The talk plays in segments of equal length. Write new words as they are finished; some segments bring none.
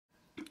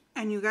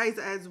And you guys,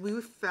 as we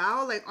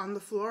fell like on the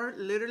floor,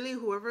 literally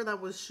whoever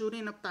that was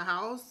shooting up the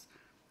house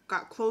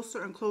got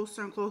closer and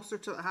closer and closer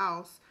to the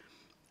house.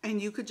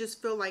 And you could just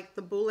feel like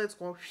the bullets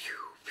go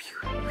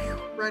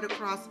right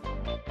across.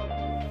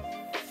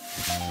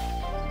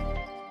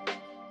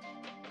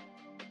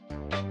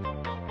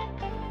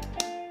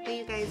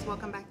 Hey you guys,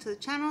 welcome back to the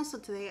channel. So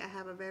today I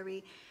have a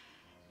very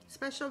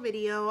special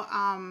video.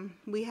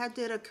 We had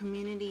did a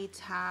community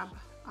tab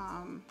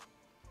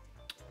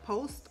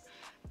post,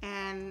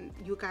 and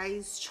you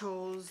guys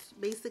chose,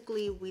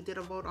 basically we did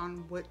a vote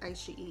on what I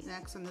should eat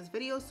next in this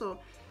video. So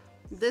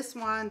this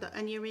one, the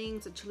onion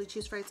rings, the chili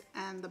cheese fries,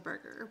 and the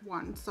burger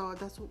one. So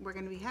that's what we're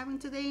gonna be having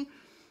today.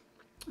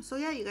 So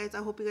yeah, you guys, I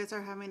hope you guys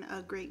are having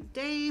a great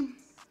day,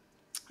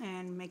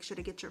 and make sure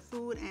to get your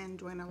food and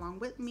join along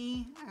with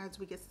me as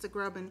we get to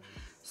grubbing.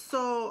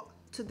 So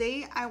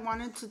today I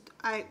wanted to,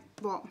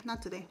 well,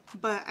 not today,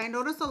 but I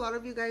noticed a lot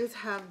of you guys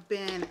have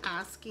been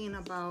asking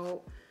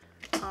about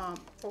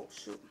oh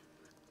shoot,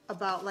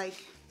 about like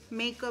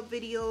makeup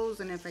videos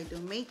and if I do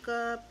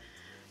makeup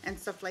and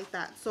stuff like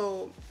that.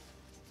 So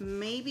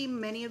maybe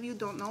many of you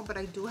don't know, but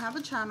I do have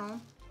a channel.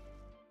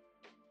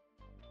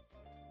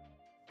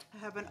 I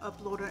haven't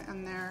uploaded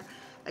in there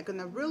like in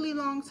a really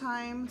long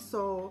time,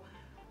 so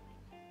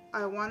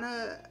I'm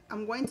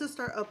going to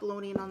start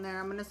uploading on there.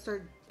 I'm going to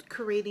start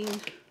creating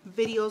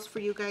videos for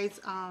you guys,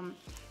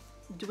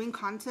 doing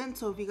content.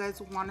 So if you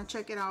guys want to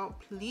check it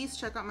out, please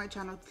check out my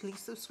channel, please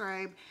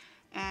subscribe,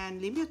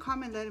 and leave me a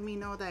comment letting me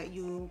know that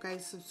you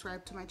guys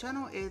subscribe to my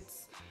channel.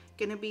 It's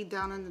gonna be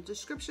down in the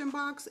description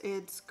box.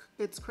 It's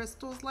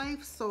Crystal's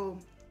Life. So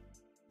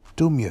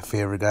do me a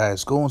favor,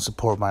 guys, go and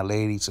support my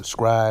lady,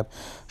 subscribe,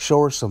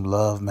 show her some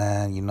love,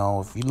 man. You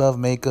know, if you love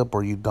makeup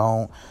or you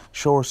don't,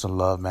 show her some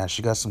love, man.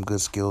 She got some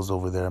good skills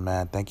over there,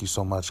 man. Thank you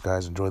so much,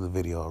 guys. Enjoy the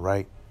video. All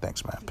right,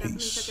 thanks, man. Peace.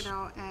 Definitely check it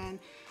out and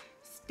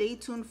stay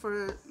tuned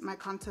for my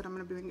content I'm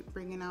gonna be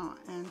bringing out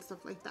and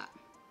stuff like that.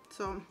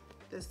 So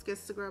this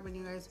gets to grubbing,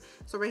 you guys.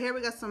 So right here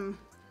we got some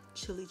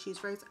chili cheese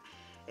fries.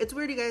 It's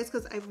weird, you guys,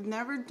 because I've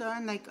never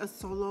done like a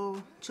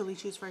solo chili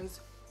cheese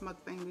fries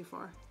mukbang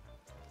before.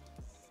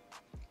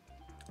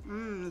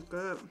 It's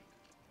good.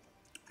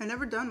 I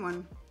never done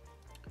one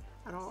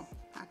at all,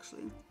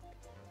 actually.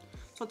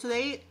 So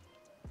today,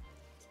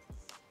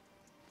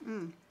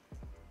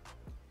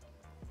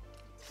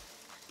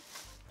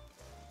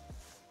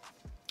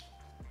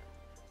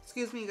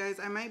 excuse me, guys,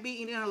 I might be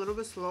eating a little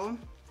bit slow.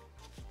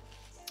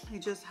 I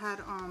just had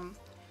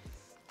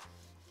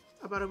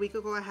about a week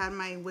ago I had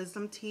my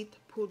wisdom teeth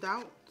pulled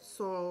out,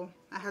 so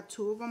I had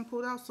 2 of them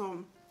pulled out,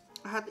 so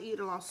I had to eat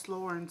a lot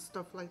slower and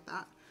stuff like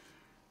that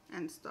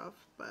and stuff,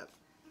 but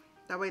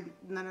that way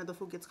none of the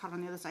food gets caught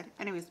on the other side.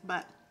 Anyways,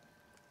 but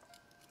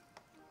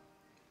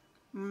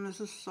this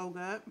is so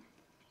good,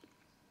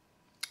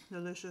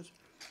 delicious.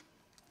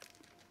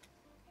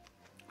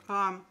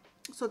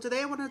 So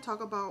today I want to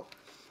talk about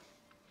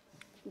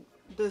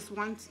this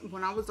one.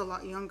 When I was a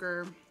lot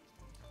younger,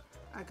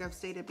 like I've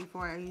stated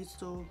before, I used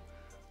to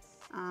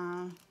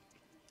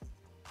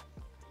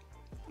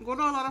go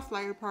to a lot of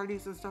flyer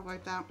parties and stuff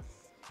like that.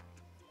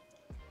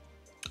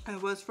 I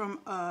was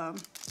from a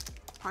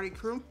party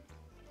crew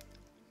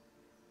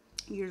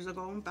years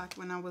ago, back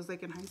when I was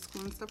like in high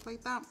school and stuff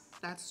like that.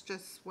 That's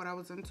just what I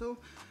was into,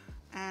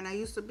 and I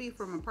used to be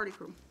from a party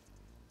crew.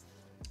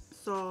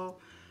 So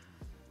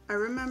I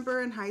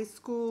remember in high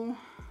school,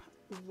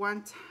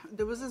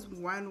 there was this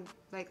one,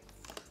 like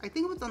I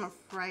think it was on a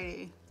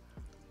Friday.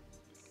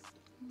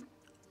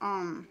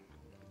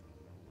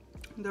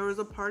 There was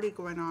a party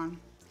going on,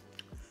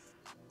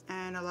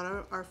 and a lot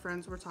of our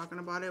friends were talking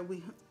about it.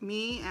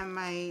 Me and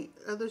my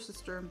other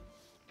sister,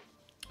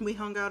 we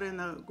hung out in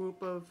a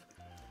group of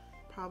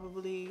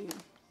probably,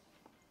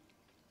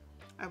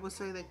 I would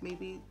say like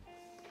maybe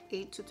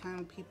 8 to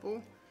 10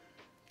 people,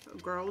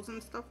 girls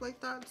and stuff like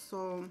that.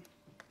 So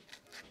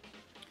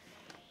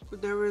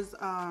there was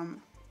a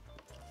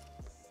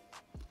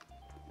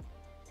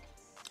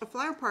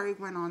flyer party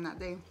going on that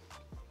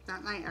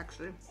night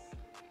actually.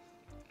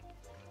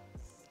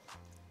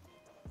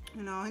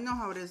 You know, I know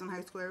how it is in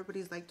high school.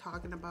 Everybody's like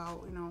talking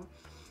about, you know,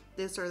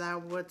 this or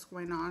that, what's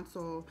going on.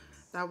 So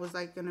that was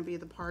like gonna be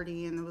the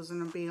party, and it was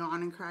gonna be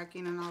on and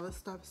cracking and all this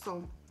stuff.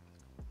 So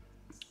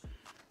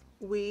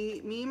me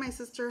and my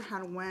sister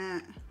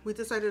we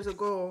decided to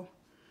go.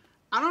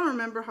 I don't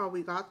remember how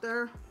we got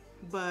there,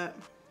 but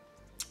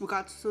we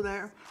got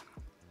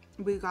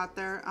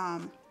there.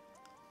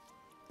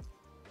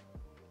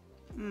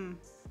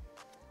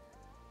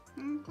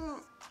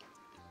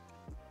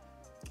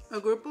 A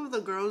group of the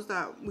girls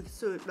that we used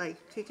to like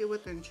kick it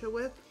with and chill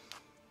with,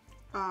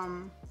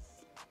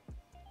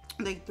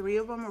 like 3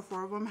 of them or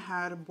 4 of them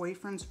had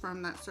boyfriends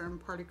from that certain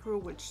party crew,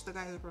 which the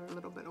guys were a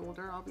little bit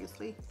older,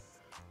 obviously.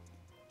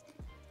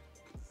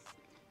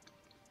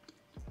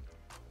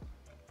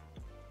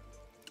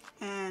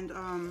 And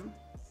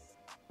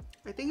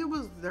I think it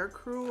was their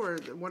crew or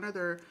one of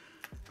their,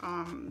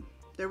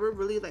 they were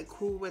really like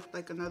cool with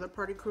like another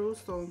party crew.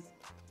 So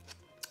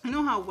I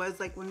know how it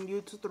was like when you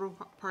used to throw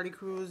party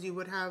crews, you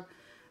would have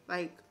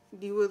like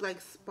you would like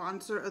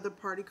sponsor other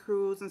party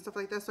crews and stuff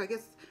like that. So I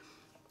guess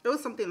it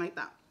was something like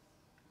that.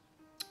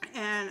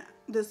 And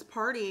this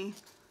party,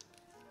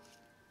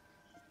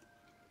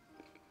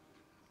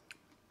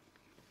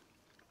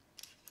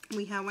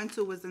 we had went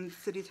to was in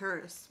City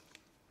Terrace.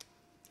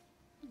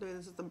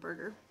 This is the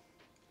burger.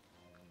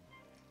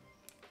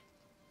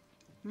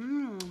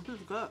 This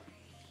is good.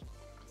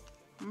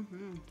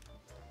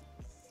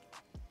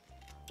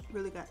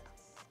 Really good.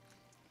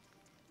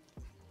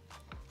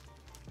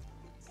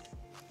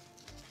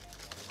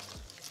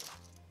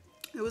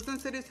 It was in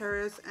City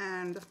Terrace,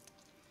 and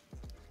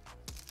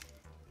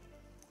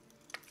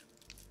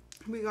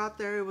we got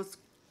there. It was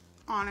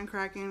on and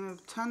cracking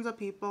with tons of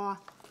people.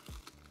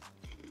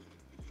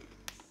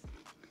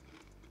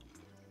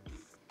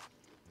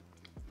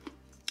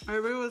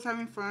 Everybody was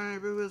having fun.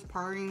 Everybody was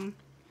partying,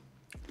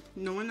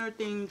 doing their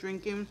thing,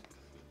 drinking.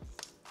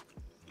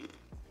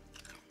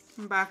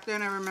 Back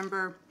then, I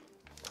remember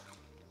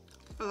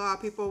a lot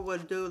of people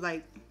would do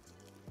like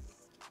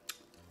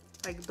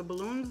the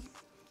balloons,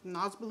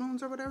 Nos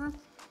balloons or whatever.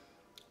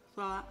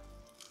 So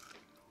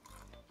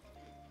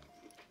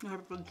you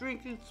have people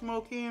drinking,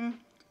 smoking,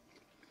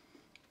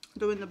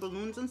 doing the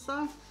balloons and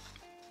stuff.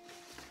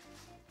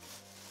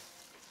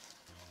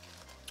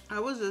 I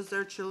was just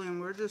there chilling.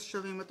 We were just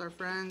chilling with our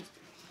friends.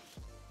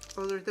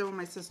 I was right there with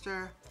my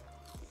sister,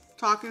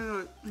 talking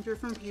to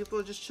different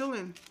people, just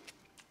chilling.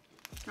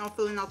 You know,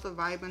 feeling out the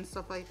vibe and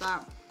stuff like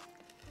that.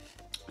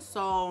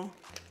 So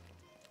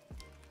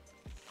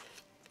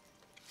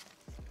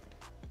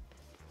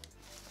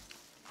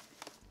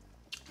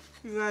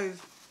you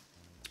guys,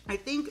 I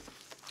think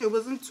it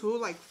wasn't too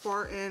like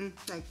far in.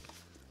 Like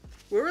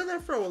we were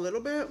there for a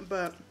little bit,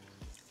 but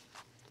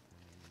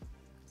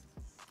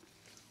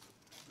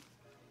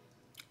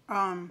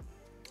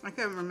I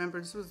can't remember.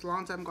 This was a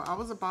long time ago. I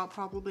was about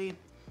probably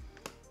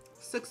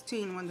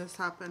 16 when this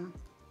happened.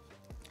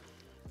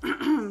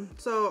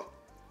 So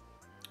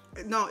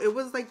no, it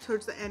was like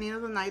towards the ending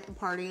of the night, the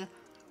party.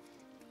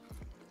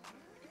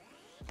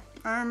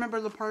 I remember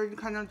the party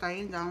kind of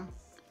dying down,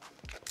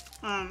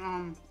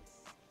 and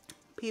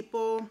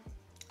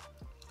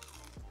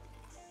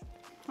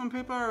some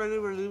people already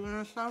were leaving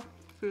and stuff.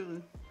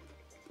 Really.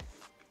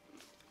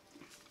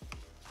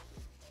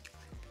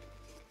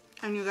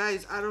 And you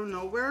guys, out of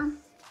nowhere,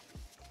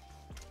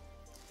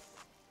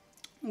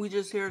 we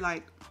just hear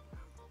like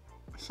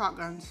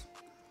shotguns.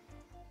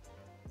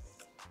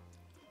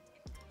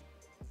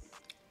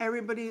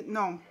 Everybody,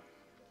 no.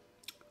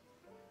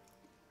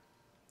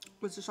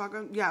 Was the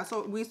shotgun? Yeah,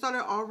 so we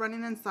started all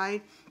running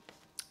inside.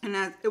 And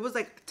it was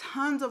like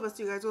tons of us,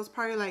 you guys. It was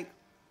probably like,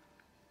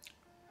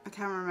 I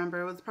can't remember.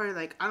 It was probably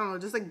like, I don't know,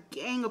 just a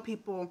gang of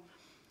people.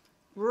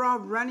 We're all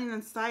running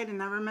inside.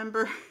 And I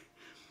remember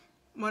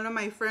one of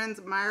my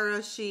friends,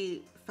 Myra,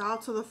 she fell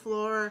to the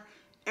floor.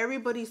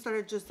 Everybody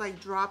started just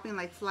like dropping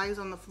like flies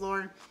on the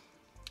floor.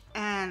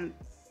 And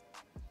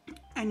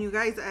you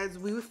guys, as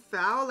we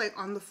fell like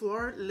on the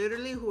floor,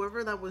 literally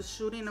whoever that was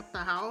shooting up the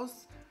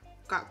house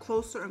got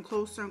closer and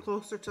closer and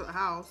closer to the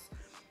house.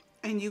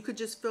 And you could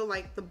just feel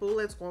like the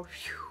bullets go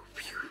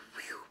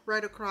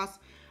right across.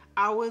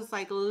 I was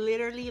like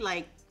literally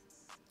like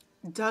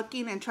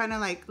ducking and trying to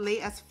like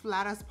lay as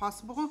flat as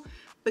possible,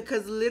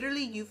 because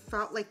literally you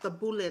felt like the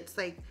bullets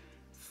like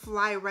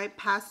fly right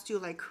past you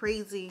like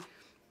crazy.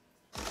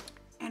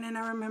 And then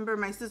I remember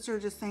my sister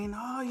just saying,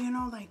 oh, you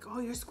know, like, oh,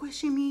 you're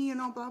squishing me, you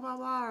know, blah, blah,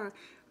 blah.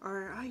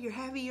 Or oh, you're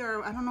heavy,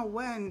 or I don't know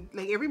when.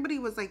 Like, everybody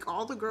was like,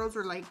 all the girls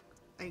were like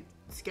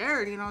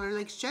scared, you know. They're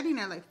like shedding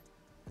it, like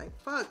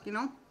fuck, you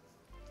know.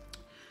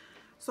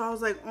 So I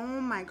was like, oh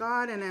my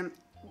God. And then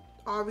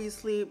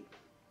obviously,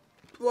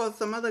 well,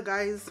 some of the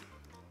guys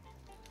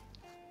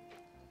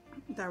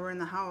that were in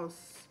the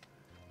house,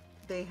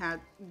 they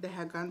had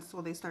guns, so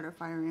they started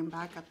firing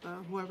back at the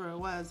whoever it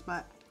was.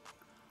 But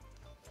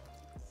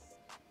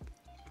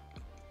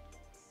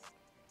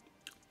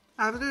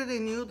after they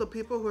knew the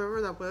people,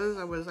 whoever that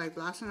was like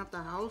blasting up the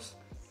house,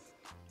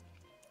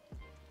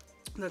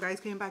 the guys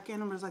came back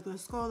in and was like,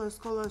 let's go, let's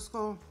go, let's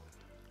go.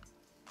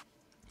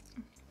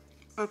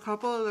 A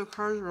couple of the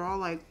cars were all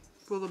like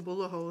full of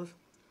bullet holes.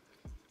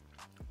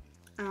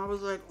 And I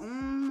was like, oh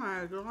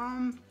my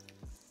God.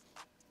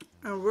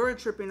 And we're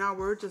tripping out.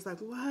 We're just like,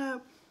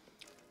 what?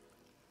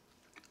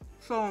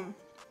 So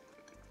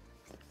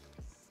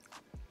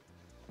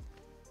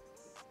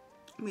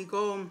we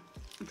go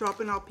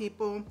dropping out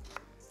people.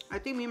 I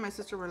think me and my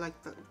sister were like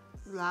the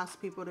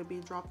last people to be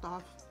dropped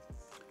off.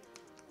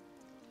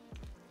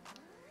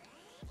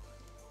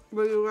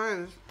 But you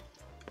guys,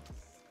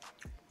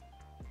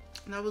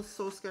 that was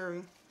so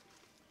scary.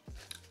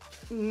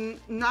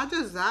 Not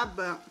just that,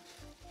 but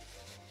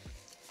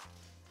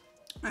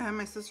I had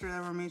my sister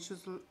that were me. She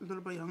was a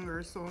little bit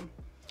younger, so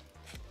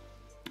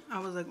I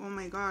was like, oh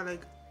my God,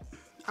 like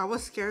I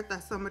was scared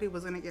that somebody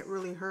was gonna get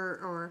really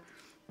hurt, or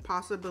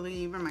possibly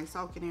even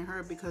myself getting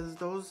hurt, because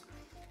those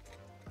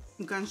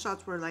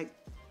gunshots were like,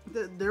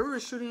 they were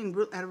shooting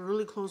at a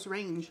really close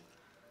range.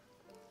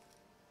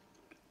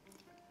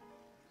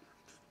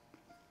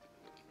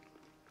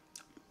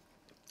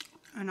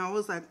 And I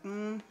was like,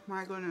 oh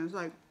my goodness.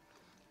 Like,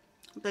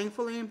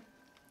 thankfully,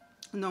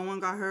 no one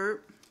got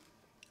hurt.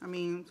 I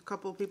mean, a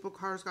couple of people,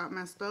 cars got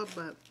messed up,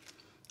 but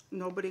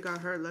nobody got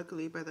hurt,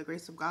 luckily, by the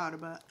grace of God.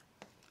 But,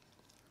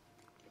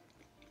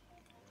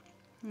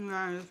 you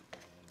guys,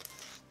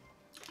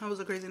 that was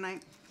a crazy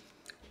night.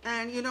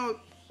 And, you know,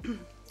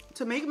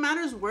 to make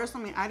matters worse, I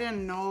mean, I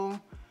didn't know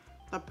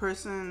the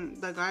person,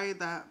 the guy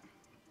that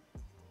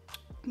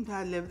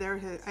lived there.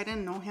 I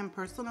didn't know him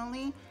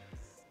personally,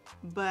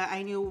 but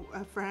I knew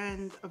a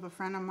friend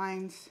of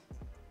mine's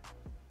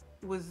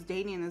was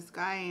dating this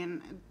guy,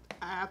 and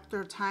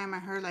after time I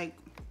heard like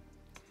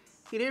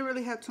he didn't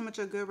really have too much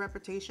of a good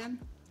reputation.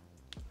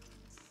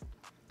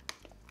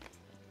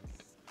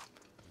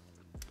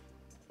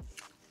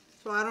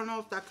 So I don't know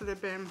if that could have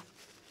been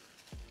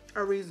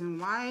a reason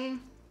why,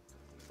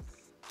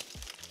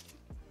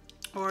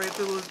 or if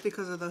it was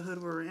because of the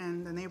hood we're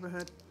in, the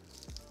neighborhood.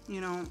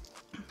 You know,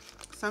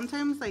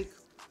 sometimes like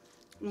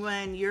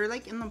when you're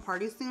like in the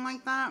party scene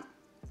like that,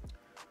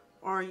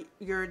 or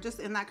you're just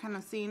in that kind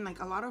of scene,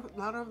 like a lot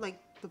of like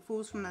the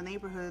fools from the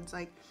neighborhoods,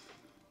 like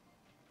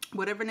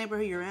whatever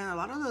neighborhood you're in, a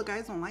lot of the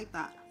guys don't like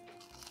that.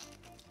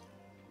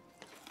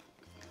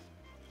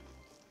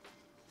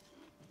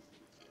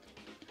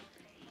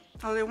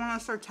 Oh, they want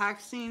to start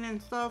taxing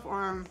and stuff,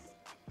 or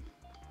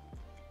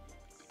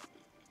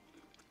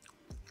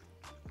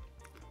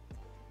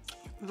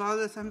a lot of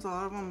the times, a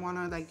lot of them want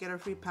to like get a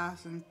free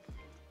pass and,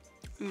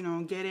 you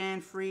know, get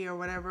in free or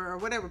whatever,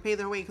 pay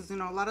their way. Because, you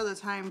know, a lot of the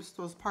times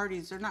those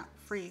parties, they're not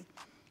free.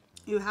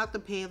 You have to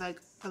pay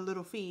like a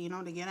little fee, you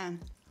know, to get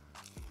in.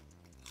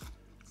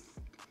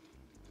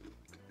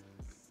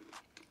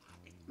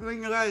 I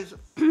mean, you guys,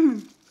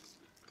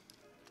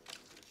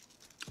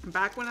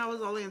 back when I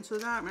was all into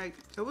that, like,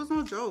 it was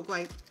no joke.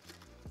 Like,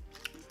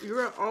 you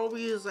were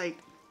always like,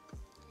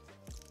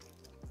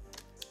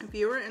 if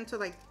you were into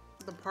like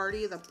the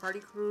party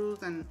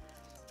crews and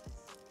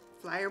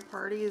flyer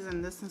parties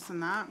and this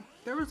and that,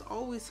 there was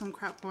always some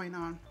crap going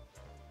on.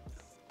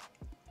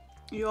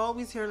 You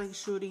always hear like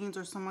shootings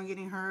or someone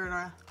getting hurt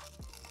or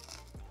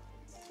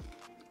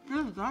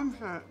just dumb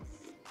shit.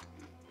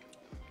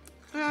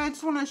 Yeah, I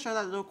just want to share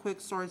that little quick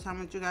story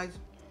time with you guys.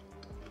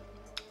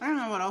 I don't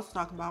know what else to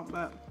talk about,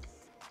 but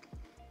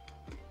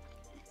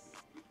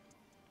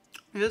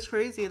it's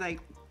crazy, like,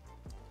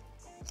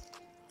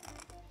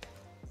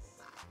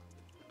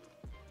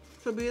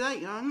 to be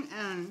that young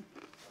and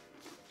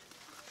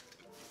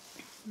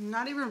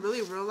not even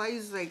really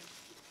realize like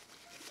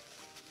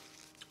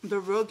the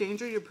real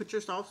danger you put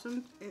yourself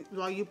in,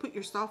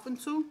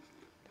 into,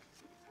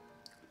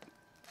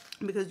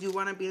 because you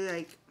want to be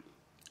like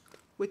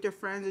with your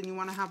friends and you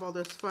want to have all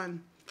this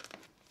fun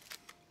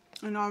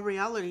in all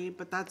reality.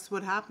 But that's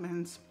what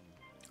happens.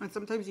 And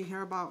sometimes you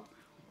hear about,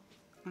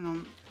 you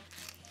know,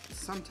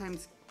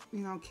 sometimes, you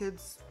know,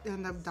 kids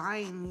end up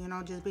dying, you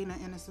know, just being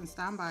an innocent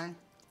standby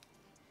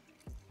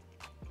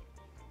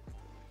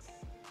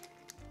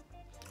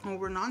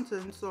over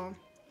nonsense. So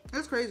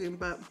it's crazy,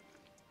 but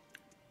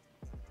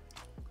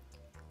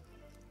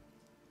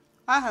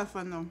I have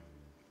fun though.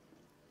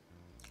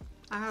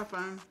 I have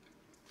fun.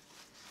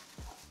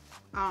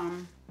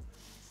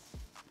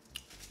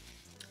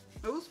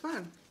 It was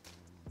fun.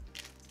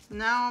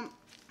 Now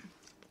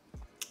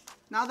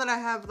that I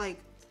have like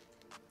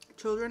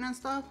children and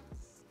stuff,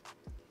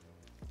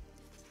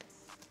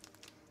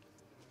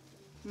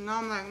 now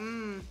I'm like,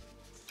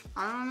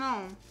 I don't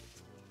know.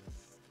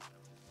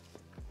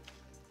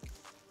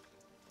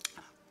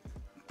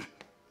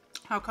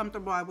 How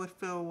comfortable I would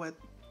feel with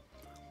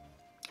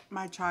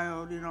my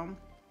child, you know,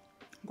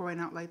 going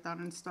out like that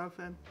and stuff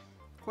and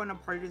going to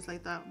parties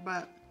like that.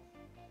 But,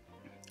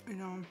 you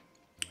know,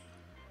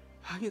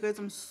 you guys,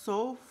 I'm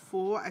so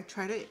full. I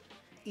try to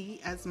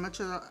eat as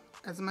much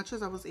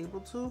as I was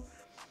able to,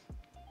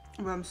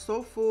 but I'm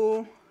so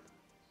full.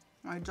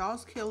 My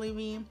jaw's killing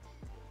me.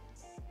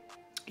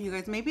 You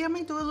guys, maybe I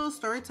might do a little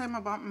story time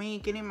about me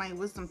getting my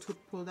wisdom tooth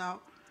pulled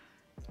out.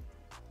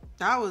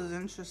 That was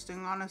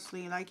interesting,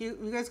 honestly. Like, you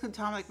guys could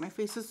tell, like, my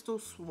face is still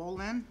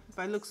swollen. If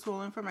I look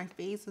swollen for my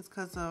face, it's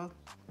because of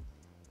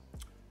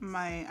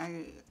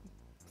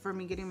for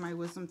me getting my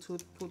wisdom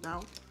tooth pulled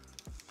out.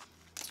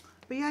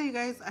 But yeah, you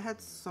guys, I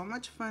had so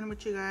much fun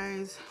with you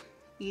guys,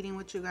 eating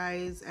with you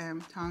guys,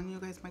 and telling you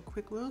guys my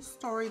quick little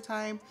story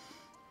time.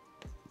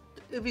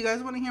 If you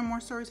guys want to hear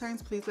more story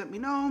times, please let me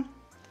know,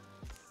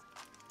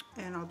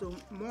 and I'll do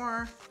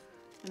more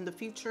in the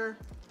future.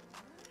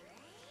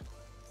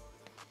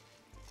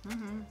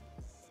 I'm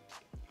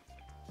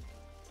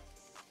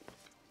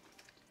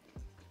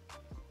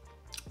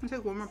gonna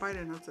take one more bite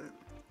and that's it.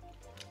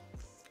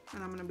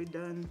 And I'm gonna be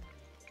done.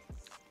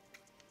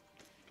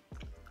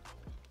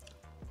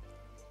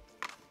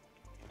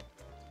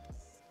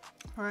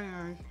 Alright,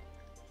 guys.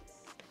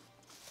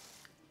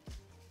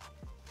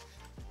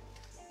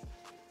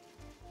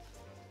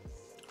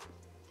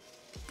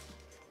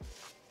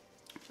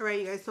 Alright,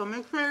 you guys, so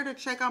make sure to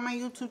check out my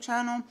YouTube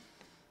channel.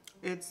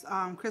 It's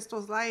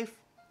Crystal's Life.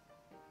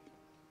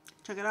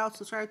 Check it out,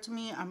 subscribe to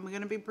me. I'm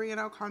gonna be bringing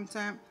out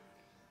content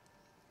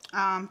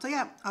So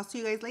yeah, I'll see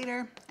you guys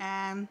later,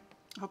 and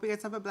I hope you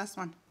guys have a blessed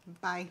one.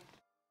 Bye.